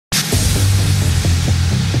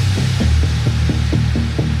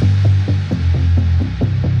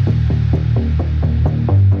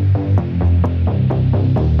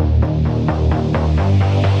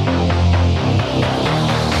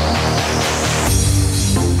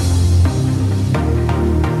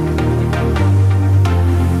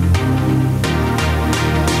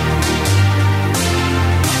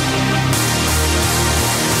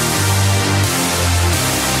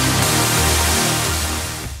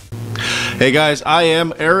Hey guys, I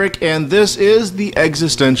am Eric and this is the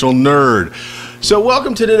Existential Nerd. So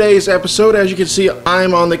welcome to today's episode. As you can see,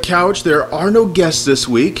 I'm on the couch. There are no guests this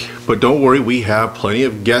week, but don't worry, we have plenty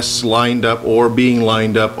of guests lined up or being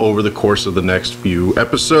lined up over the course of the next few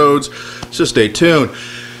episodes, so stay tuned.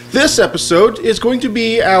 This episode is going to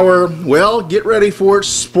be our, well, get ready for it,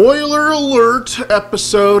 spoiler alert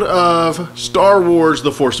episode of Star Wars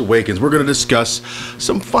The Force Awakens. We're going to discuss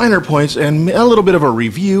some finer points and a little bit of a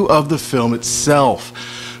review of the film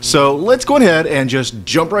itself. So let's go ahead and just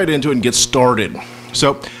jump right into it and get started.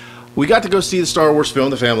 So we got to go see the Star Wars film,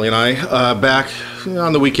 the family and I, back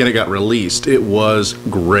on the weekend it got released. It was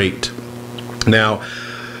great. Now,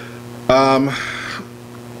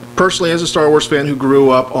 personally, as a Star Wars fan who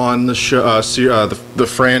grew up on the the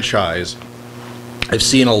franchise, I've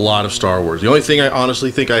seen a lot of Star Wars. The only thing I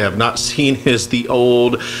honestly think I have not seen is the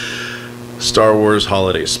old Star Wars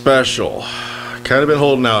Holiday Special. Kind of been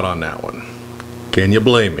holding out on that one. Can you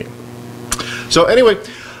blame me? So anyway,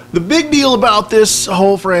 the big deal about this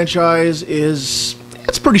whole franchise is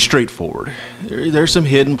it's pretty straightforward. There's some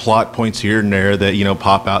hidden plot points here and there that, you know,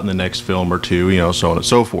 pop out in the next film or two, you know, so on and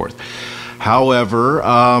so forth. However,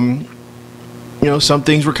 you know, some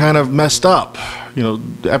things were kind of messed up. You know,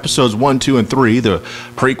 episodes 1, 2, and 3, the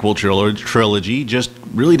prequel trilogy, just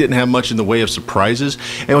really didn't have much in the way of surprises,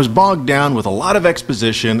 and it was bogged down with a lot of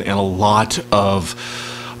exposition and a lot of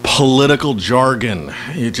political jargon.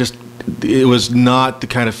 It was not the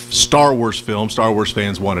kind of Star Wars film Star Wars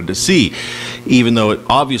fans wanted to see, even though it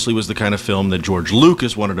obviously was the kind of film that George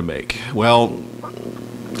Lucas wanted to make. Well,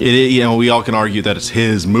 you know, we all can argue that it's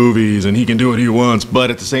his movies and he can do what he wants, but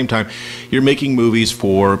at the same time, you're making movies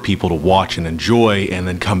for people to watch and enjoy and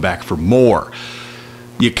then come back for more.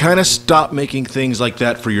 You kind of stop making things like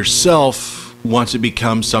that for yourself once it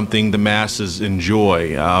becomes something the masses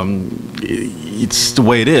enjoy. It's the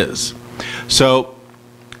way it is. So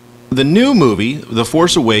the new movie, The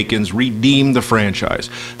Force Awakens, redeemed the franchise.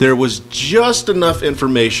 There was just enough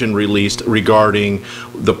information released regarding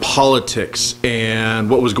the politics and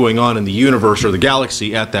what was going on in the universe or the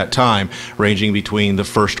galaxy at that time, ranging between the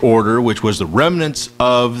First Order, which was the remnants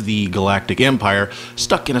of the Galactic Empire,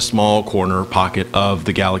 stuck in a small corner pocket of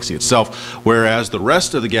the galaxy itself, whereas the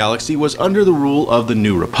rest of the galaxy was under the rule of the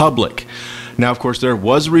New Republic. Now, of course, there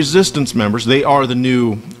was Resistance members. They are the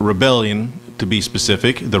New Rebellion, to be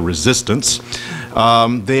specific, the Resistance.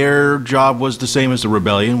 Their job was the same as the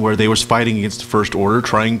Rebellion, where they was fighting against the First Order,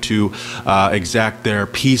 trying to exact their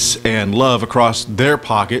peace and love across their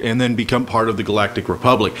pocket and then become part of the Galactic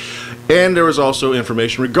Republic. And there was also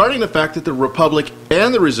information regarding the fact that the Republic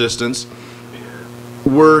and the Resistance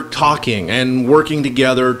were talking and working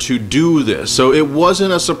together to do this. So it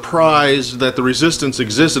wasn't a surprise that the Resistance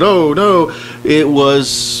existed. Oh no, it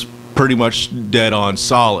was pretty much dead on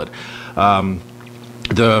solid.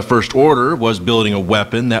 The First Order was building a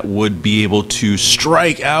weapon that would be able to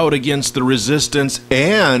strike out against the Resistance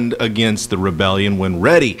and against the Rebellion when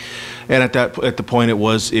ready. And at the point it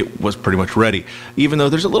was pretty much ready. Even though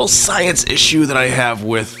there's a little science issue that I have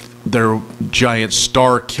with their giant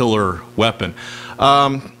star killer weapon.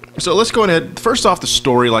 So let's go ahead. First off, the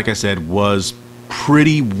story, like I said, was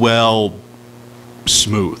pretty well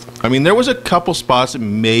smooth. I mean, there was a couple spots that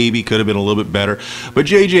maybe could have been a little bit better, but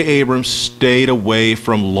J.J. Abrams stayed away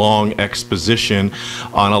from long exposition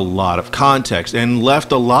on a lot of context and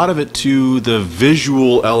left a lot of it to the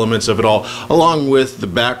visual elements of it all, along with the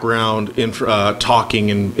background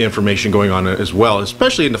talking and information going on as well,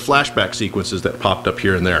 especially in the flashback sequences that popped up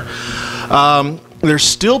here and there. There's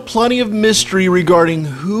still plenty of mystery regarding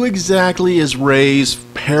who exactly is Rey's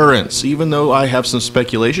parents, even though I have some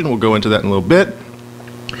speculation. We'll go into that in a little bit.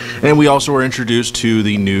 And we also were introduced to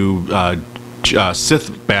the new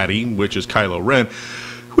Sith baddie, which is Kylo Ren,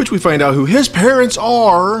 which we find out who his parents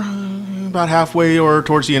are about halfway or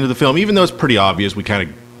towards the end of the film. Even though it's pretty obvious, we kind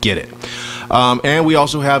of get it. And we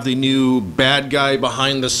also have the new bad guy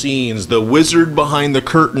behind the scenes, the wizard behind the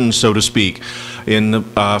curtain, so to speak, in the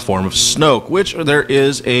form of Snoke, which there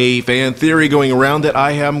is a fan theory going around that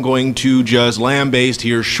I am going to just lambaste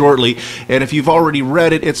here shortly. And if you've already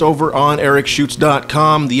read it, it's over on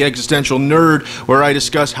ericshoots.com, the Existential Nerd, where I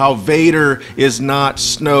discuss how Vader is not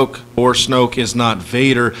Snoke or Snoke is not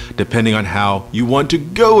Vader, depending on how you want to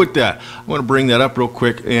go with that. I want to bring that up real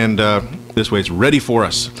quick, and this way it's ready for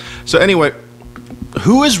us. So anyway,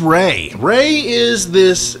 who is Rey? Rey is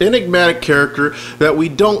this enigmatic character that we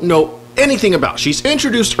don't know anything about. She's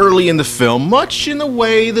introduced early in the film, much in the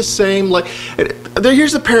way the same, like,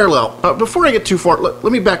 here's the parallel. Before I get too far,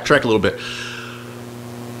 let me backtrack a little bit.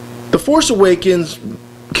 The Force Awakens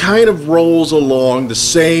kind of rolls along the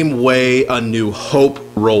same way A New Hope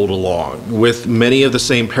rolled along with many of the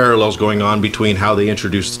same parallels going on between how they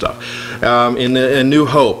introduced stuff. In New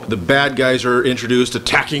Hope, the bad guys are introduced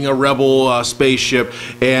attacking a rebel spaceship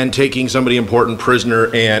and taking somebody important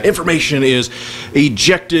prisoner, and information is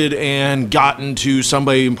ejected and gotten to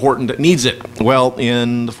somebody important that needs it. Well,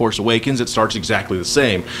 in The Force Awakens, it starts exactly the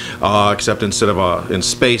same, except instead of in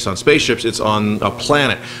space on spaceships, it's on a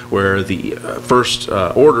planet where the First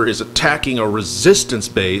Order is attacking a resistance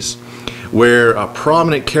base, where a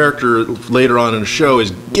prominent character later on in the show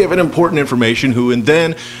is given important information, who and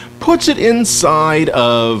then puts it inside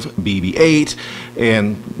of BB-8,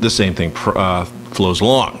 and the same thing flows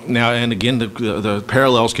along. Now, and again, the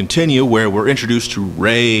parallels continue, where we're introduced to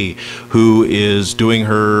Rey, who is doing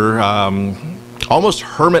her almost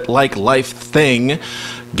hermit-like life thing,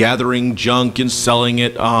 gathering junk and selling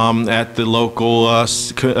it at the local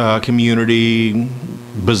community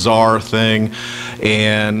bazaar thing,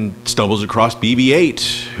 and stumbles across BB-8,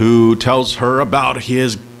 who tells her about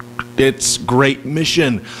its great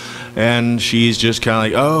mission. And she's just kind of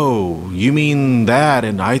like, oh, you mean that?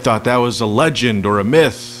 And I thought that was a legend or a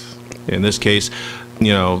myth. In this case,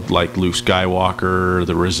 you know, like Luke Skywalker,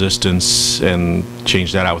 the Resistance, and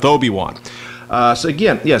change that out with Obi-Wan. So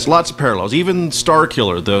again, yes, lots of parallels. Even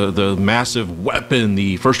Starkiller, the massive weapon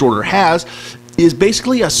the First Order has, is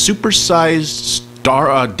basically a supersized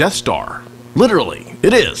Death Star. Literally,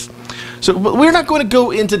 it is. So but we're not going to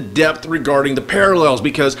go into depth regarding the parallels,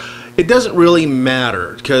 because it doesn't really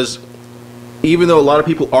matter. Because even though a lot of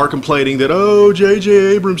people are complaining that, oh, J.J.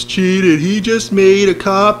 Abrams cheated, he just made a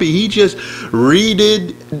copy, he just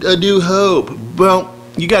redid A New Hope. Well,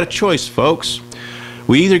 you got a choice, folks.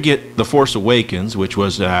 We either get The Force Awakens, which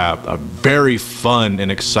was a very fun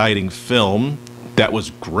and exciting film that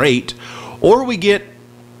was great, or we get,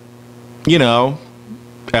 you know,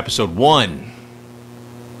 Episode 1.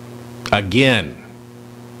 Again.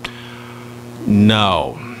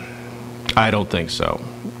 No. I don't think so.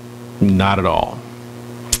 Not at all.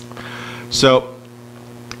 So,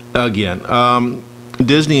 again,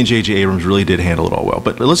 Disney and J.J. Abrams really did handle it all well.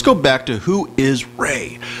 But let's go back to who is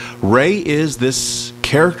Rey. Rey is this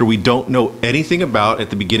character we don't know anything about at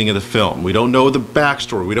the beginning of the film. We don't know the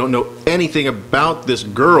backstory. We don't know anything about this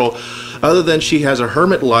girl, other than she has a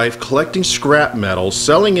hermit life collecting scrap metal,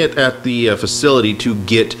 selling it at the facility to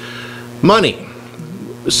get money.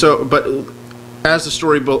 So, but as the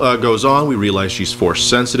story goes on, we realize she's force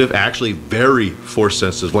sensitive, actually very force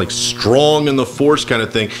sensitive, like strong in the force kind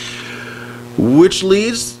of thing, which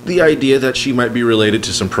leads the idea that she might be related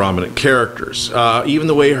to some prominent characters. Even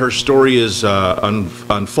the way her story is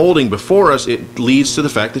unfolding before us, it leads to the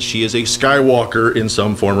fact that she is a Skywalker in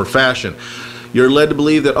some form or fashion. You're led to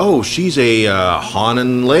believe that, oh, she's a Han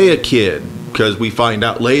and Leia kid, because we find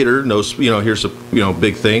out later, here's a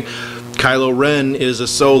big thing, Kylo Ren is a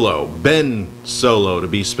Solo, Ben Solo to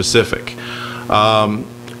be specific.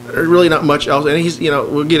 Really not much else, and he's,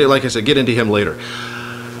 we'll get it, like I said, get into him later.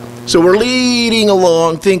 So we're leading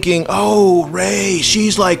along thinking, oh, Rey,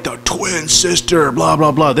 she's like the twin sister, blah,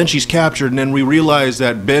 blah, blah. Then she's captured, and then we realize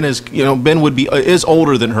that Ben is, is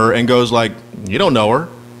older than her, and goes like, you don't know her.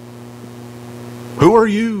 Who are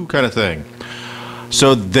you? Kind of thing.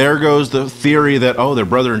 So there goes the theory that, oh, they're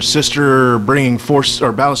brother and sister, bringing force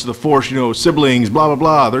or balance to the force, siblings, blah, blah,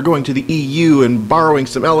 blah. They're going to the EU and borrowing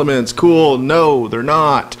some elements. Cool. No, they're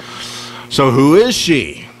not. So who is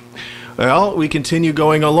she? Well, we continue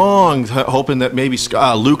going along, hoping that maybe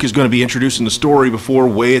Luke is going to be introducing the story before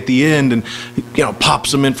way at the end, and pop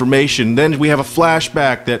some information. Then we have a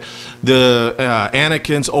flashback that the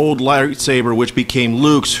Anakin's old lightsaber, which became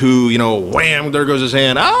Luke's, who wham, there goes his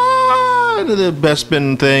hand, the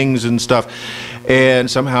Bespin things and stuff,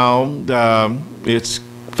 and somehow it's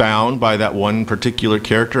found by that one particular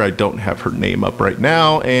character. I don't have her name up right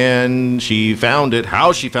now, and she found it.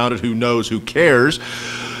 How she found it, who knows? Who cares?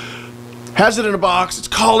 Has it in a box. It's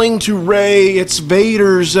calling to Rey. It's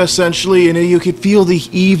Vader's, essentially, and you can feel the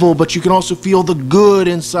evil, but you can also feel the good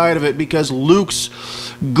inside of it, because Luke's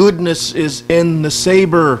goodness is in the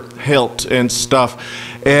saber hilt and stuff,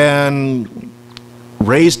 and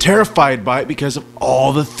Rey's terrified by it because of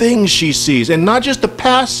all the things she sees, and not just the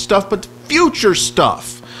past stuff, but future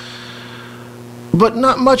stuff. But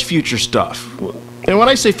not much future stuff. And when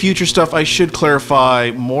I say future stuff, I should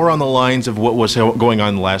clarify more on the lines of what was going on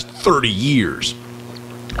in the last 30 years.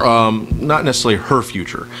 Not necessarily her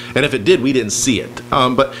future. And if it did, we didn't see it.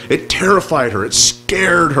 But it terrified her. It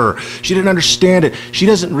scared her. She didn't understand it. She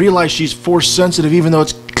doesn't realize she's force sensitive, even though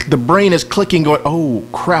the brain is clicking, going, oh,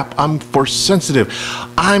 crap, I'm force sensitive.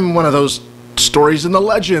 I'm one of those stories in the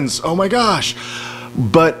legends. Oh, my gosh.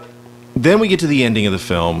 But then we get to the ending of the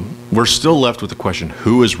film. We're still left with the question,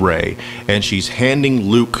 who is Rey? And she's handing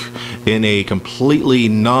Luke in a completely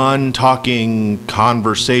non-talking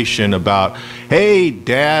conversation about, hey,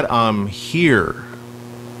 Dad, I'm here.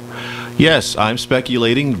 Yes, I'm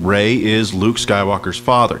speculating Rey is Luke Skywalker's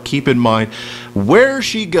father. Keep in mind, where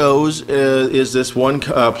she goes is this one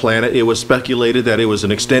planet. It was speculated that it was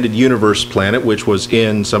an extended universe planet, which was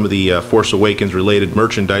in some of the Force Awakens related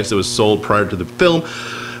merchandise that was sold prior to the film.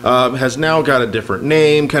 Has now got a different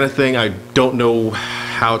name kind of thing. I don't know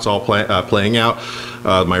how it's all playing out.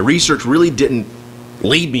 My research really didn't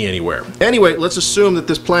lead me anywhere. Anyway, let's assume that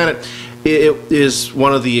this planet it is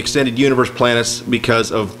one of the extended universe planets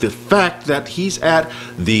because of the fact that he's at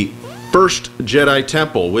the first Jedi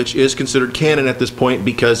Temple, which is considered canon at this point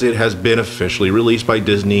because it has been officially released by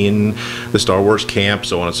Disney and the Star Wars camp,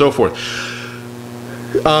 so on and so forth.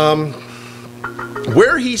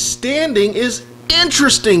 Where he's standing is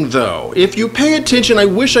interesting, though. If you pay attention, I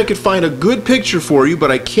wish I could find a good picture for you,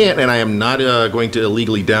 but I can't, and I am not going to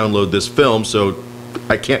illegally download this film, so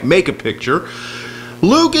I can't make a picture.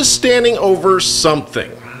 Luke is standing over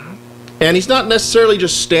something, and he's not necessarily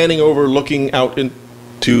just standing over looking out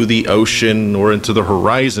into the ocean or into the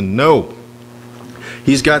horizon. No.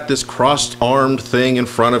 He's got this crossed-armed thing in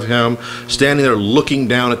front of him, standing there looking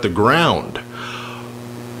down at the ground.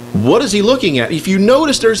 What is he looking at? If you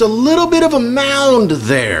notice, there's a little bit of a mound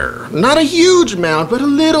there. Not a huge mound, but a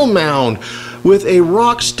little mound with a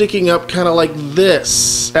rock sticking up kind of like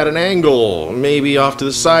this at an angle, maybe off to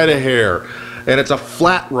the side a hair. And it's a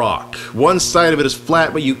flat rock. One side of it is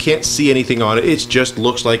flat, but you can't see anything on it. It just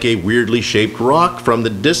looks like a weirdly shaped rock from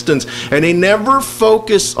the distance. And they never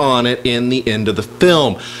focus on it in the end of the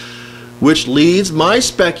film, which leads my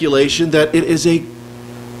speculation that it is a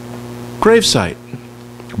gravesite.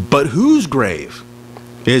 But whose grave?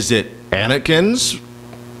 Is it Anakin's?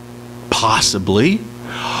 Possibly.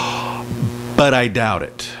 But I doubt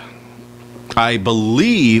it. I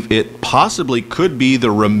believe it possibly could be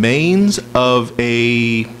the remains of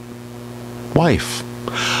a wife.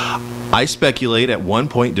 I speculate at one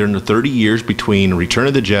point during the 30 years between Return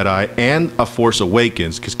of the Jedi and A Force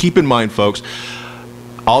Awakens, because keep in mind, folks,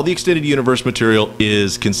 all the extended universe material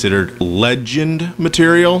is considered legend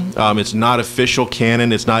material. It's not official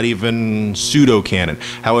canon. It's not even pseudo-canon.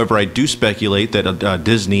 However, I do speculate that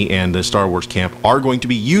Disney and the Star Wars camp are going to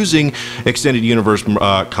be using extended universe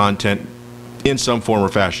content in some form or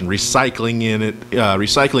fashion,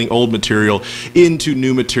 recycling old material into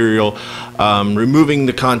new material, removing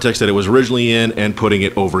the context that it was originally in and putting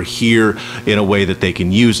it over here in a way that they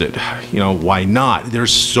can use it. You know, why not?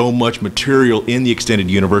 There's so much material in the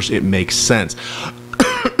extended universe, it makes sense.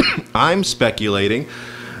 I'm speculating,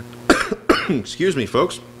 excuse me,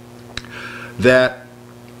 folks, that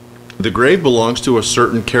the grave belongs to a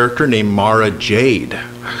certain character named Mara Jade.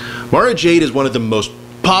 Mara Jade is one of the most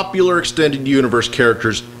popular extended universe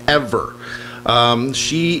characters ever.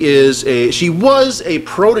 She was a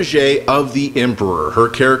protege of the Emperor. Her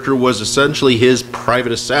character was essentially his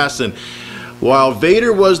private assassin, while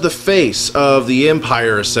Vader was the face of the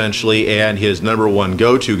Empire essentially and his #1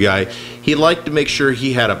 go-to guy. He liked to make sure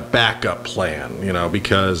he had a backup plan, you know,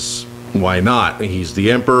 because why not? He's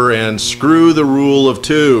the Emperor and screw the rule of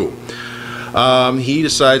two. He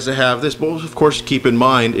decides to have this, but of course keep in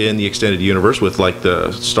mind in the extended universe with like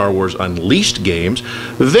the Star Wars Unleashed games,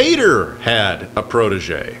 Vader had a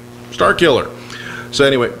protege, Starkiller. So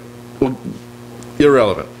anyway, well,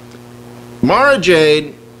 irrelevant. Mara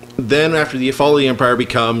Jade then after the fall of the Empire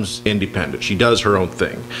becomes independent. She does her own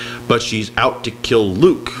thing, but she's out to kill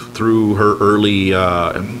Luke through her early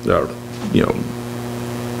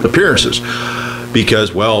appearances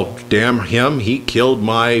because, well, damn him, he killed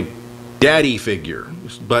my daddy figure.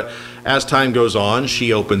 But as time goes on,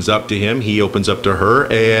 she opens up to him, he opens up to her,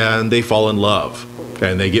 and they fall in love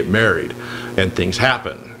and they get married and things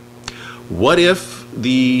happen. What if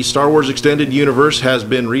the Star Wars extended universe has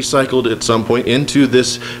been recycled at some point into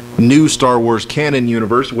this new Star Wars canon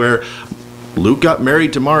universe where Luke got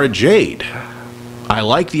married to Mara Jade? I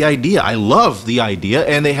like the idea, I love the idea,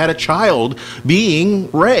 and they had a child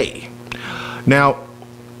being Rey. Now,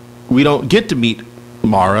 we don't get to meet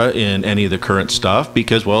Mara in any of the current stuff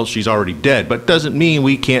because, well, she's already dead, but doesn't mean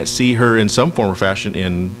we can't see her in some form or fashion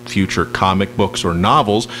in future comic books or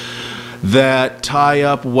novels that tie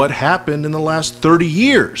up what happened in the last 30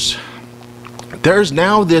 years. There's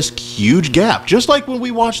now this huge gap. Just like when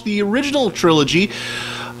we watched the original trilogy,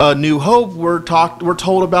 New Hope, we're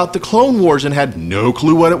told about the Clone Wars and had no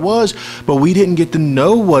clue what it was, but we didn't get to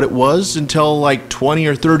know what it was until like 20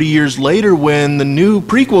 or 30 years later when the new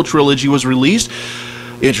prequel trilogy was released,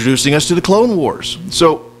 introducing us to the Clone Wars.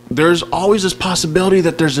 So there's always this possibility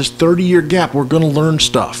that there's this 30-year gap. We're going to learn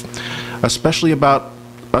stuff, especially about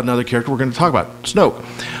another character we're going to talk about, Snoke.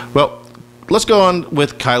 Well, let's go on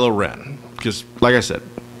with Kylo Ren, because, like I said,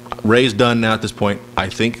 Rey's done now at this point. I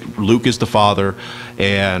think Luke is the father,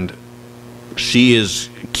 and she is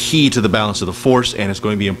key to the balance of the Force, and it's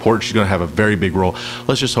going to be important. She's going to have a very big role.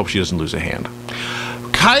 Let's just hope she doesn't lose a hand.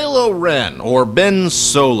 Kylo Ren, or Ben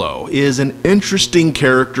Solo, is an interesting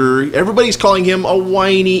character. Everybody's calling him a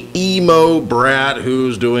whiny emo brat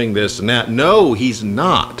who's doing this and that. No, he's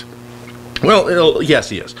not. Well, yes,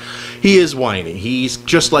 he is. He is whiny. He's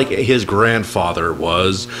just like his grandfather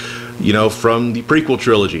was, you know, from the prequel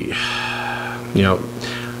trilogy. You know,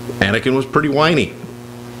 Anakin was pretty whiny.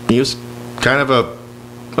 He was kind of a,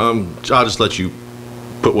 I'll just let you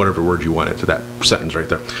put whatever word you want into that sentence right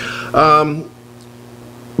there.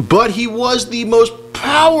 But he was the most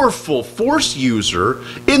powerful Force user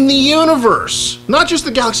in the universe. Not just the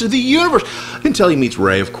galaxy, the universe. Until he meets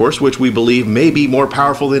Rey, of course, which we believe may be more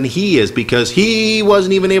powerful than he is, because he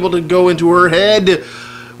wasn't even able to go into her head,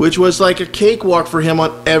 which was like a cakewalk for him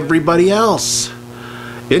on everybody else.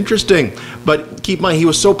 Interesting. But keep in mind, he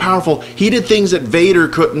was so powerful, he did things that Vader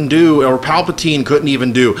couldn't do, or Palpatine couldn't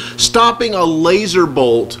even do. Stopping a laser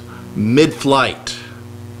bolt mid-flight.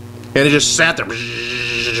 And it just sat there.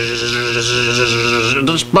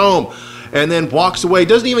 Just boom. And then walks away.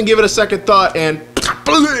 Doesn't even give it a second thought. And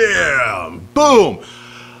boom.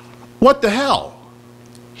 What the hell?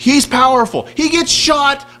 He's powerful. He gets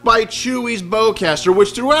shot by Chewie's bowcaster,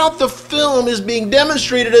 which throughout the film is being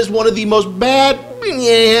demonstrated as one of the most bad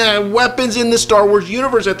weapons in the Star Wars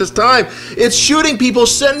universe at this time. It's shooting people,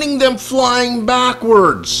 sending them flying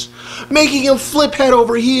backwards, making him flip head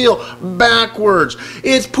over heel backwards.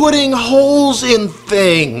 It's putting holes in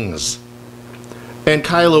things. And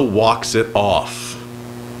Kylo walks it off.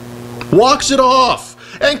 Walks it off.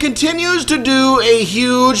 And continues to do a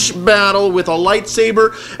huge battle with a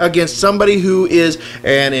lightsaber against somebody who is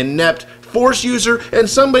an inept Force user and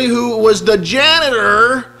somebody who was the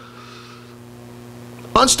janitor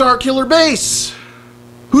on Starkiller Base,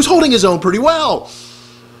 who's holding his own pretty well.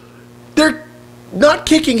 They're not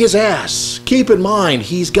kicking his ass. Keep in mind,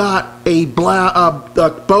 he's got a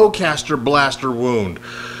bowcaster blaster wound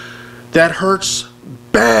that hurts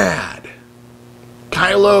bad.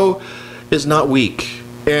 Kylo is not weak,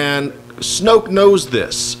 and Snoke knows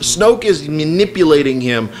this. Snoke is manipulating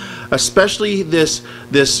him, especially this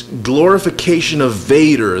glorification of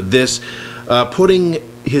Vader, this putting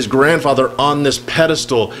his grandfather on this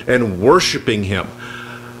pedestal and worshiping him.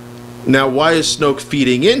 Now, why is Snoke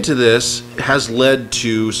feeding into this has led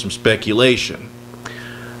to some speculation.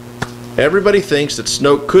 Everybody thinks that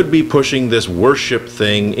Snoke could be pushing this worship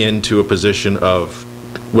thing into a position of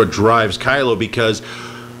what drives Kylo, because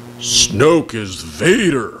Snoke is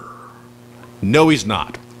Vader. No, he's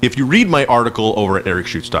not. If you read my article over at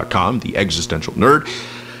ericshoots.com, the Existential Nerd,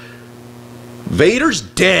 Vader's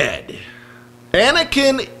dead.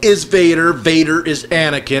 Anakin is Vader. Vader is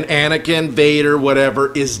Anakin. Anakin, Vader,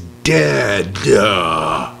 whatever, is dead.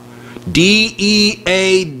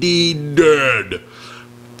 D-E-A-D, dead.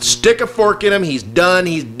 Stick a fork in him, he's done,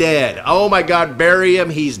 he's dead. Oh my God, bury him,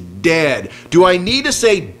 he's dead. Do I need to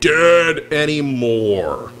say dead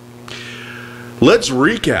anymore? Let's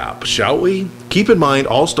recap, shall we? Keep in mind,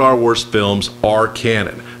 all Star Wars films are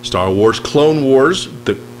canon. Star Wars Clone Wars,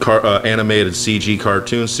 the animated CG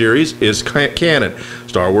cartoon series, is canon.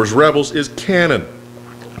 Star Wars Rebels is canon.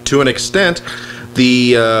 To an extent,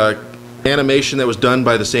 the animation that was done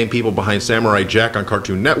by the same people behind Samurai Jack on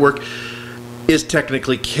Cartoon Network is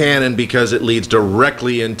technically canon because it leads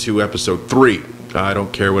directly into Episode 3. I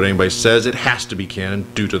don't care what anybody says, it has to be canon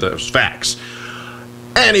due to those facts.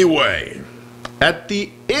 Anyway, at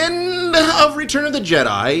the end of Return of the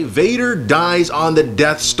Jedi, Vader dies on the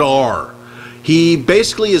Death Star. He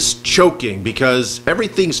basically is choking because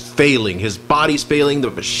everything's failing. His body's failing,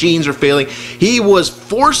 the machines are failing. He was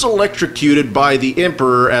force electrocuted by the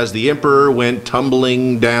Emperor as the Emperor went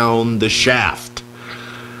tumbling down the shaft.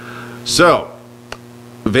 So,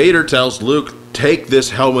 Vader tells Luke, "Take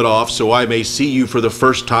this helmet off so I may see you for the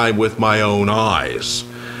first time with my own eyes."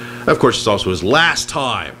 Of course, it's also his last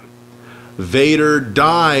time. Vader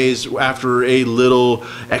dies after a little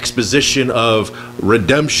exposition of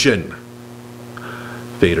redemption.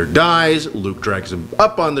 Vader dies, Luke drags him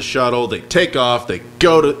up on the shuttle, they take off, they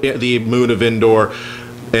go to the moon of Endor,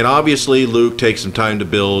 and obviously Luke takes some time to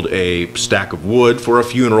build a stack of wood for a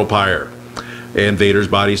funeral pyre. And Vader's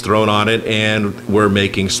body's thrown on it, and we're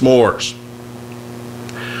making s'mores.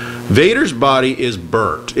 Vader's body is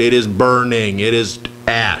burnt. It is burning. It is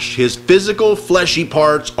ash. His physical fleshy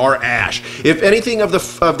parts are ash. If anything of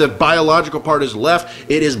the biological part is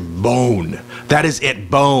left, it is bone. That is it,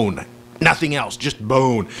 bone. Nothing else, just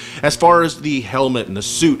bone. As far as the helmet and the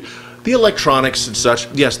suit, the electronics and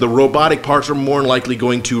such, yes, the robotic parts are more than likely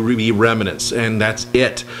going to be remnants, and that's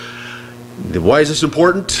it. Why is this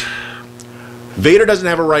important? Vader doesn't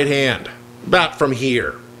have a right hand. About from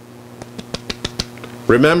here.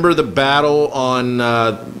 Remember the battle on,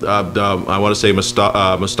 I want to say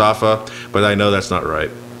Mustafa, but I know that's not right.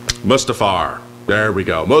 Mustafar. There we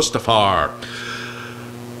go. Mustafar.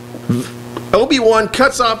 Obi-Wan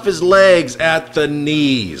cuts off his legs at the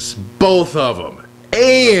knees. Both of them.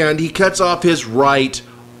 And he cuts off his right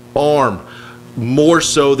arm. More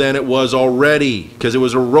so than it was already. Because it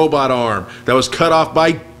was a robot arm that was cut off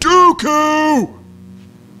by Dooku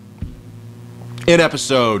in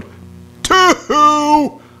episode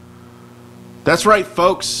 2. That's right,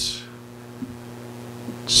 folks.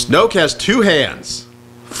 Snoke has 2 hands.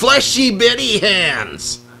 Fleshy bitty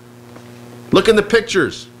hands. Look in the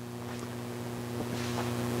pictures.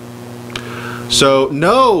 So,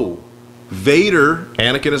 no. Vader,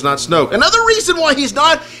 Anakin is not Snoke. Another reason why he's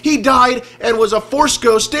not, he died and was a Force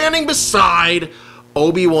ghost standing beside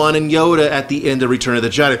Obi-Wan and Yoda at the end of Return of the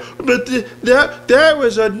Jedi. But that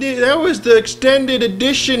was the extended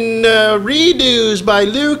edition redos by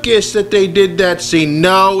Lucas that they did that scene.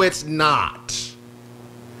 No, it's not.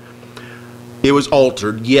 It was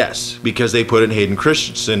altered, yes, because they put in Hayden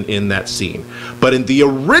Christensen in that scene. But in the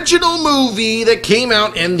original movie that came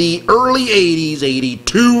out in the early 80s,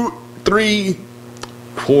 82, 3,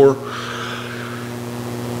 4,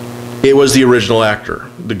 it was the original actor.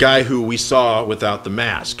 The guy who we saw without the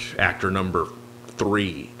mask. Actor number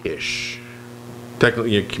 3-ish.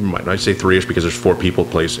 Technically, keep in mind, I say 3-ish because there's 4 people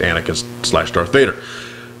who plays Anakin / Darth Vader.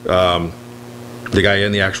 The guy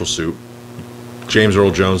in the actual suit. James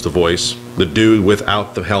Earl Jones, the voice. The dude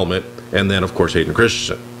without the helmet. And then, of course, Hayden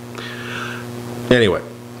Christensen. Anyway.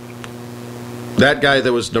 That guy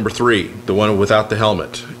that was number 3, the one without the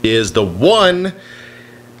helmet, is the one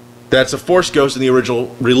that's a Force ghost in the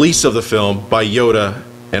original release of the film by Yoda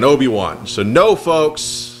and Obi-Wan. So no,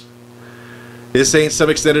 folks, this ain't some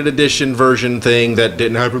extended edition version thing that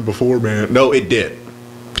didn't happen before, man. No, it did.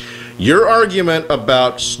 Your argument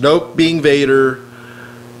about Snoke being Vader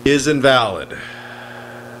is invalid.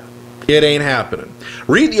 It ain't happening.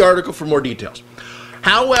 Read the article for more details.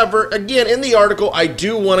 However, again, in the article, I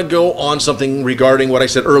do want to go on something regarding what I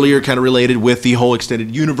said earlier, kind of related with the whole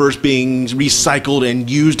extended universe being recycled and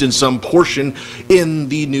used in some portion in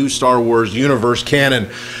the new Star Wars universe canon.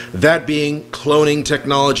 That being cloning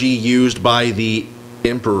technology used by the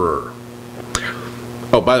Emperor.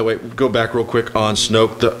 Oh, by the way, go back real quick on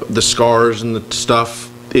Snoke. The scars and the stuff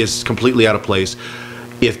is completely out of place.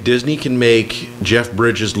 If Disney can make Jeff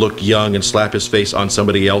Bridges look young and slap his face on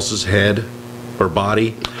somebody else's head or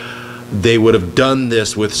body, they would have done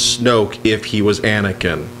this with Snoke if he was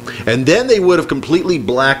Anakin. And then they would have completely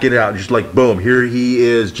blacked it out, just like, boom, here he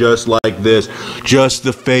is, just like this, just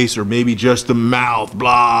the face or maybe just the mouth,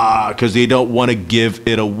 blah, because they don't want to give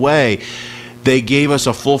it away. They gave us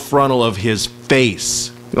a full frontal of his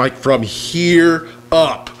face, like from here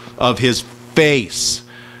up of his face.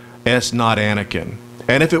 And it's not Anakin.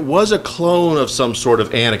 And if it was a clone of some sort of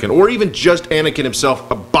Anakin, or even just Anakin himself,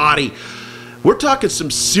 a body, we're talking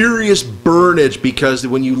some serious burnage, because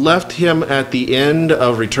when you left him at the end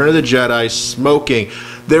of Return of the Jedi smoking,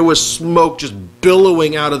 there was smoke just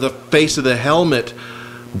billowing out of the face of the helmet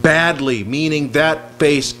badly, meaning that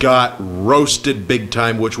face got roasted big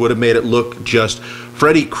time, which would have made it look just,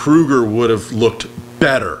 Freddy Krueger would have looked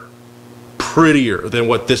better, prettier than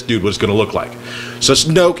what this dude was going to look like. So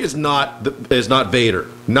Snoke is not Vader,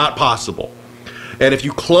 not possible. And if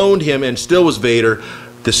you cloned him and still was Vader,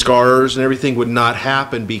 the scars and everything would not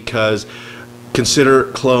happen, because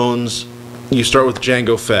consider clones. You start with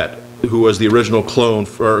Jango Fett, who was the original clone,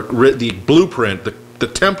 or the blueprint, the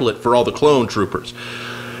template for all the clone troopers.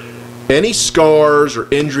 Any scars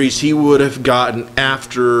or injuries he would have gotten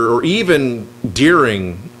after, or even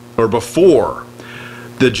during or before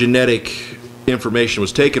the genetic information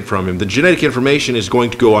was taken from him, the genetic information is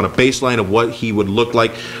going to go on a baseline of what he would look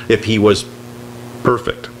like if he was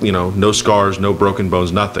perfect, you know, no scars, no broken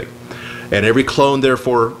bones, nothing. And every clone,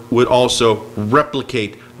 therefore, would also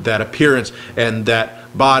replicate that appearance and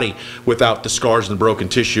that body without the scars and the broken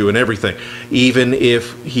tissue and everything. Even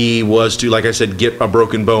if he was to, like I said, get a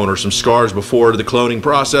broken bone or some scars before the cloning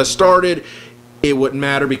process started, it wouldn't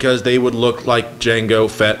matter, because they would look like Jango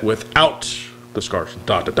Fett without the scars.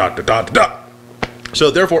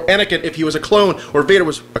 So therefore, Anakin, if he was a clone, or Vader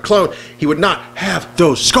was a clone, he would not have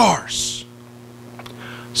those scars.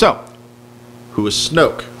 So, who is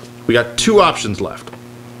Snoke? We got two options left.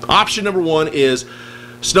 Option number one is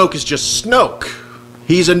Snoke is just Snoke.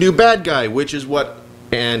 He's a new bad guy, which is what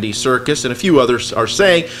Andy Serkis and a few others are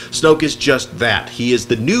saying. Snoke is just that. He is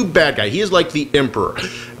the new bad guy. He is like the Emperor.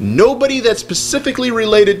 Nobody that's specifically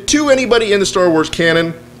related to anybody in the Star Wars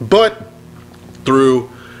canon, but through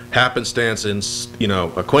happenstance and, you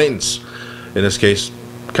know, acquaintance. In this case,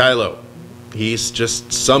 Kylo. He's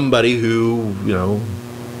just somebody who, you know,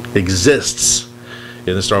 exists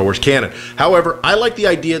in the Star Wars canon. However, I like the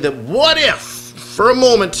idea that what if, for a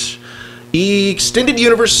moment, extended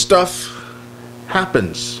universe stuff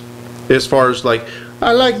happens, as far as like,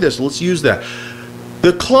 I like this, let's use that.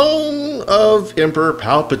 The clone of Emperor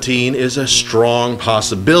Palpatine is a strong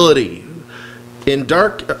possibility. In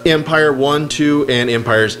Dark Empire 1, 2, and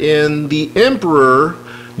Empire's End, the Emperor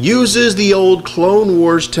uses the old Clone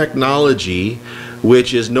Wars technology,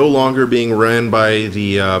 which is no longer being ran by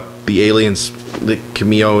the aliens, the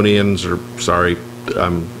Chemionians, or sorry,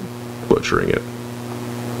 I'm butchering it.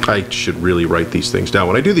 I should really write these things down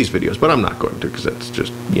when I do these videos, but I'm not going to because that's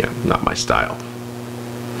just, yeah, not my style.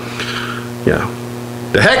 Yeah.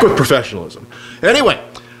 The heck with professionalism. Anyway,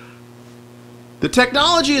 the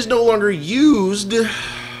technology is no longer used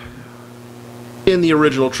in the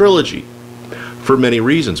original trilogy for many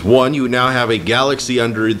reasons. One, you now have a galaxy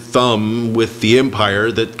under your thumb with the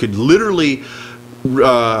Empire that could literally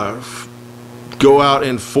go out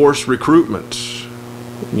and force recruitment.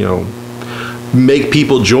 You know, make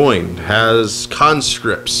people join, has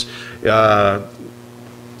conscripts, all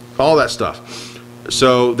that stuff.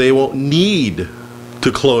 So they won't need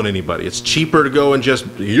to clone anybody. It's cheaper to go and just,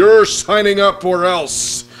 you're signing up or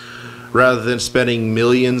else, rather than spending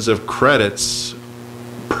millions of credits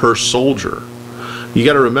per soldier. You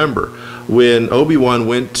got to remember, when Obi-Wan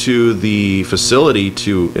went to the facility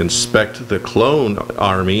to inspect the clone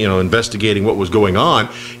army, you know, investigating what was going on,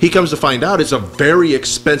 he comes to find out it's a very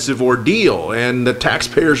expensive ordeal, and the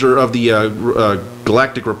taxpayers of the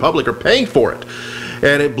Galactic Republic are paying for it.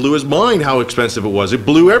 And it blew his mind how expensive it was. It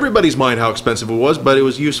blew everybody's mind how expensive it was, but it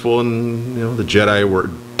was useful, and you know, the Jedi were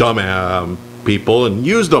dumb people and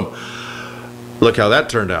used them. Look how that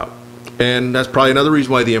turned out. And that's probably another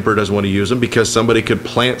reason why the Emperor doesn't want to use them, because somebody could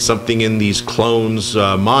plant something in these clones'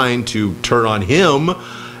 mind to turn on him,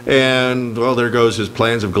 and well, there goes his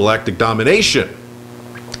plans of galactic domination.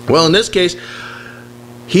 Well, in this case,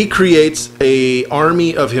 he creates an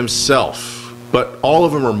army of himself, but all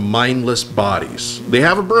of them are mindless bodies. They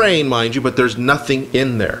have a brain, mind you, but there's nothing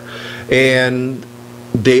in there. And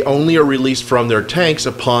they only are released from their tanks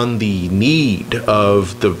upon the need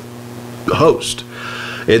of the host.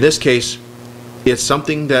 In this case, it's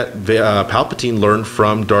something that Palpatine learned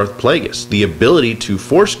from Darth Plagueis, the ability to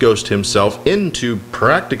force ghost himself into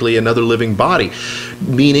practically another living body,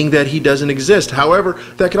 meaning that he doesn't exist. However,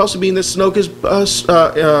 that could also mean that Snoke is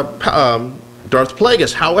Darth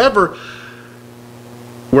Plagueis. However,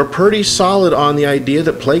 we're pretty solid on the idea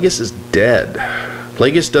that Plagueis is dead.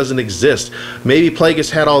 Plagueis doesn't exist. Maybe Plagueis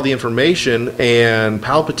had all the information and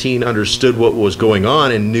Palpatine understood what was going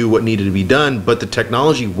on and knew what needed to be done, but the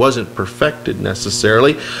technology wasn't perfected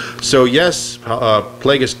necessarily. So yes,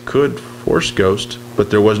 Plagueis could Force Ghost, but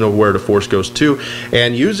there was nowhere to Force Ghost to.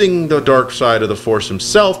 And using the dark side of the Force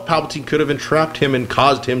himself, Palpatine could have entrapped him and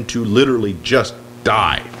caused him to literally just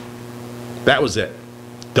die. That was it.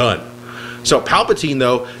 Done. So Palpatine,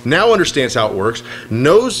 though, now understands how it works,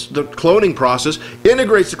 knows the cloning process,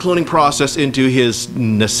 integrates the cloning process into his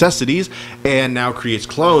necessities, and now creates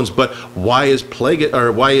clones. But why is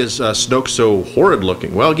Snoke so horrid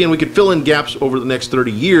looking? Well, again, we could fill in gaps over the next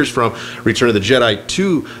 30 years from Return of the Jedi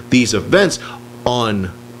to these events on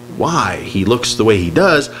why he looks the way he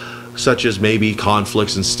does, such as maybe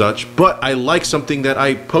conflicts and such. But I like something that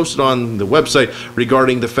I posted on the website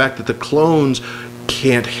regarding the fact that the clones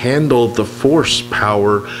can't handle the Force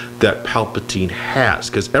power that Palpatine has,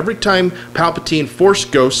 because every time Palpatine Force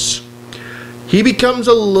ghosts, he becomes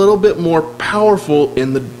a little bit more powerful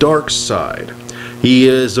in the dark side. He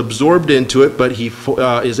is absorbed into it, but he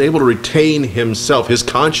is able to retain himself, his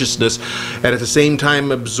consciousness, and at the same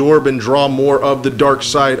time absorb and draw more of the dark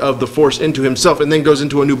side of the Force into himself, and then goes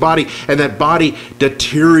into a new body, and that body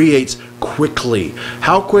deteriorates quickly.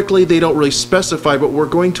 How quickly, they don't really specify, but we're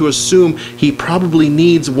going to assume he probably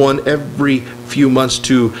needs one every few months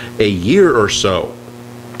to a year or so.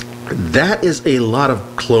 That is a lot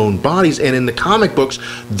of clone bodies, and in the comic books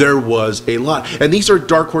there was a lot, and these are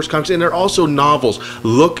Dark Horse comics, and they're also novels.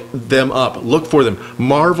 Look them up, look for them.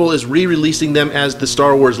 Marvel is re-releasing them as the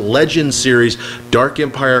Star Wars Legends series, Dark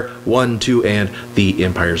Empire 1, 2, and The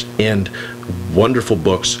Empire's End. Wonderful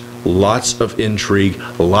books. lots of intrigue,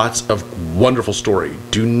 lots of wonderful story.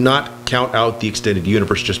 Do not count out the extended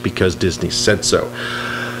universe just because Disney said so,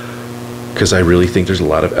 because I really think there's a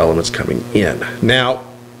lot of elements coming in. Now,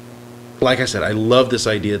 like I said, I love this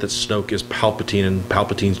idea that Snoke is Palpatine, and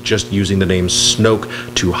Palpatine's just using the name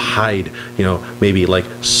Snoke to hide, you know, maybe like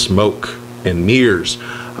smoke and mirrors.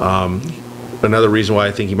 Another reason why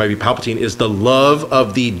I think he might be Palpatine is the love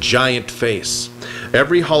of the giant face.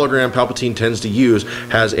 Every hologram Palpatine tends to use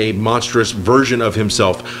has a monstrous version of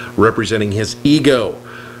himself representing his ego.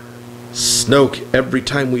 Snoke, every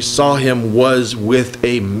time we saw him, was with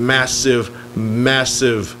a massive,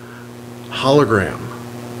 massive hologram.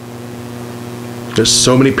 There's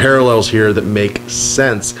so many parallels here that make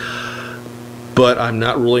sense, but I'm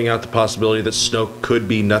not ruling out the possibility that Snoke could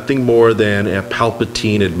be nothing more than a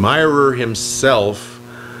Palpatine admirer himself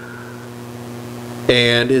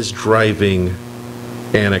and is driving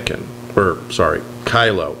Anakin, or sorry,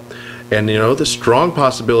 Kylo. And you know, the strong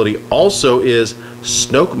possibility also is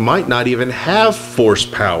Snoke might not even have Force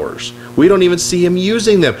powers. We don't even see him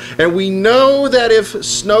using them. And we know that if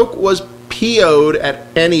Snoke was PO'd at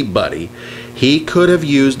anybody, he could have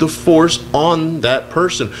used the Force on that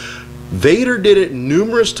person. Vader did it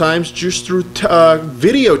numerous times just through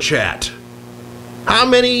video chat. How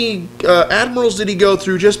many admirals did he go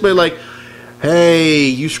through just by like, hey,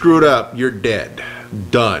 you screwed up, you're dead,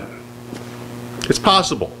 done. It's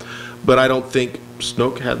possible, but I don't think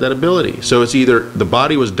Snoke had that ability. So it's either the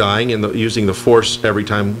body was dying and using the Force every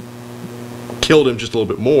time killed him just a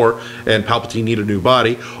little bit more, and Palpatine needed a new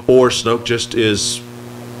body, or Snoke just is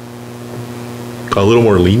a little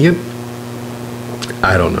more lenient.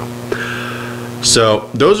 I don't know. So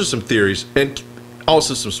those are some theories, and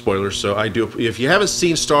also some spoilers. So I do, if you haven't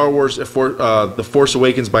seen Star Wars The Force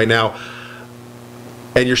Awakens by now,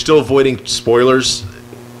 and you're still avoiding spoilers,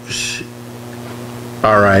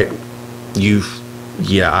 all right,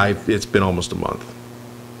 it's been almost a month.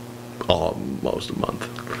 Almost a month.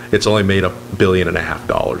 It's only made $1.5 billion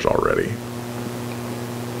already.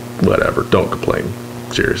 Whatever, don't complain.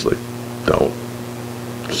 Seriously, don't.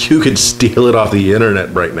 You could steal it off the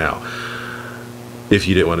internet right now if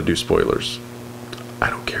you didn't want to do spoilers. I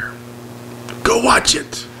don't care. Go watch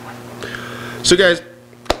it. So guys,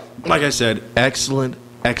 like I said, excellent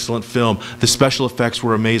film. The special effects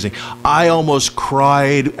were amazing. I almost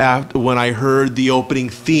cried when I heard the opening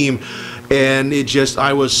theme, and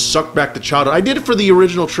I was sucked back to childhood. I did it for the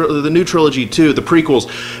original, the new trilogy too, the prequels,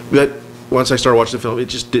 but once I started watching the film, it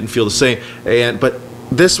just didn't feel the same. But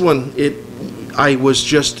this one, I was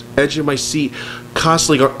just edge of my seat,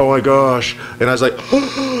 constantly going, oh my gosh. And I was like,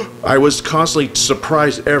 I was constantly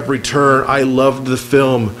surprised every turn. I loved the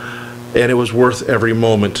film, and it was worth every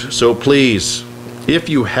moment. So please, if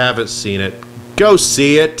you haven't seen it, go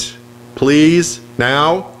see it, please,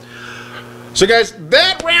 now. So guys,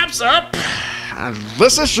 that wraps up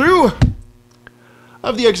this issue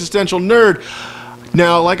of the Existential Nerd.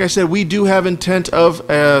 Now, like I said, we do have intent of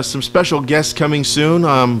some special guests coming soon.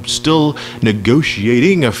 I'm still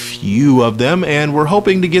negotiating a few of them, and we're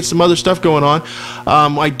hoping to get some other stuff going on.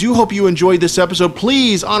 I do hope you enjoyed this episode.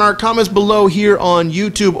 Please, on our comments below here on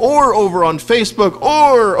YouTube, or over on Facebook,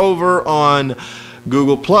 or over on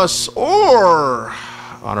Google+, or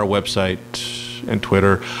on our website and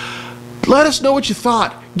Twitter, let us know what you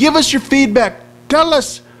thought. Give us your feedback. Tell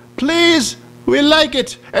us, please. We like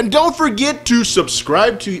it. And don't forget to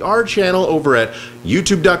subscribe to our channel over at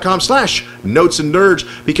youtube.com/notesandnerds,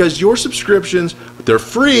 because your subscriptions, they're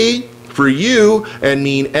free for you and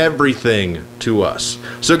mean everything to us.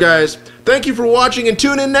 So guys, thank you for watching, and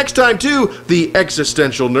tune in next time to The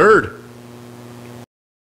Existential Nerd.